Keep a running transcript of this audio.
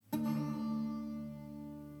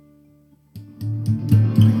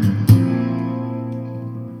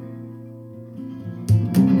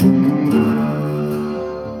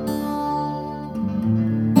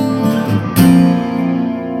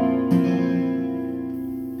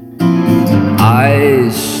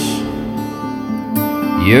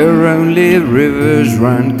Your only rivers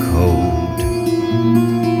run cold.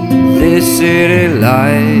 These city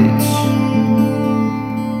lights,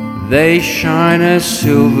 they shine as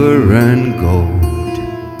silver and gold,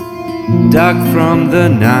 dark from the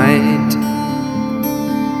night.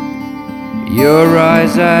 Your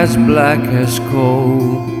eyes as black as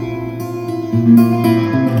coal.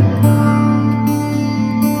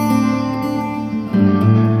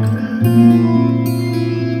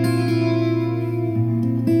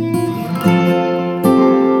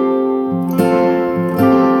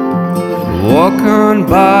 Walk on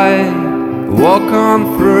by, walk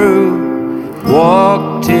on through,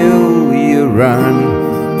 walk till you run,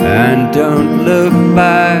 and don't look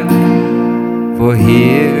back, for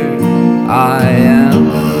here I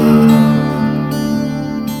am.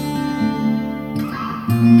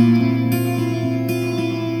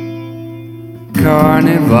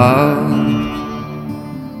 Carnival,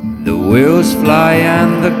 the wheels fly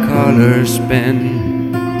and the colors spin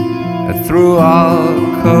through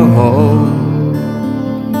alcohol,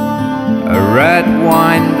 a red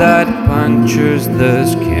wine that punctures the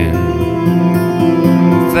skin,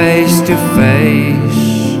 face to face,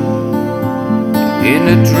 in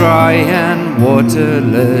a dry and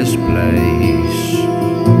waterless place.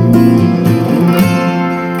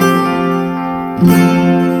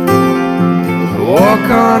 Walk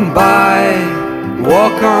on by,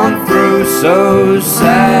 walk on through, so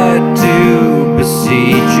sad to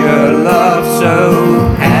beseech your love, so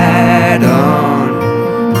head on.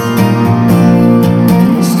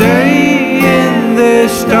 Stay in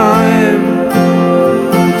this time,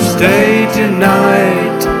 stay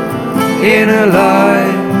tonight, in a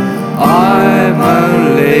lie. I'm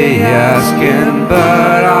only asking,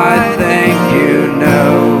 but I think you know.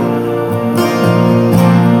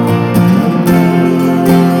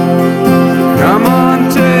 Come on,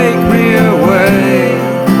 take me away.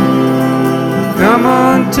 Come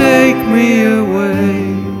on, take me away.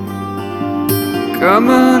 Come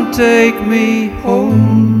on, take me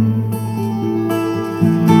home,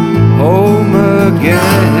 home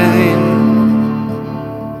again.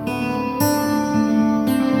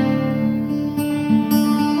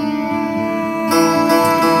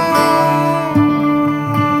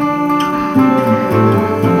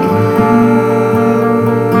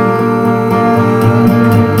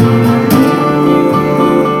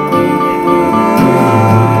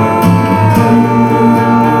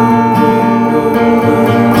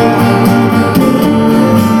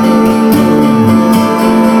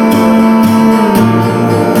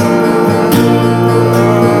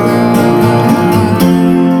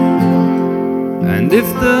 And if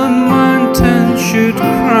the mountain should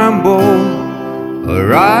crumble,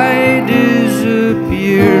 or I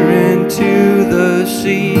disappear into the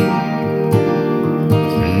sea,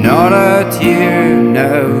 not a tear,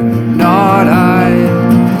 no, not I.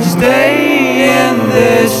 Stay in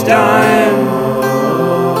this time,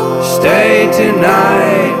 stay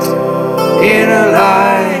tonight, in a lie.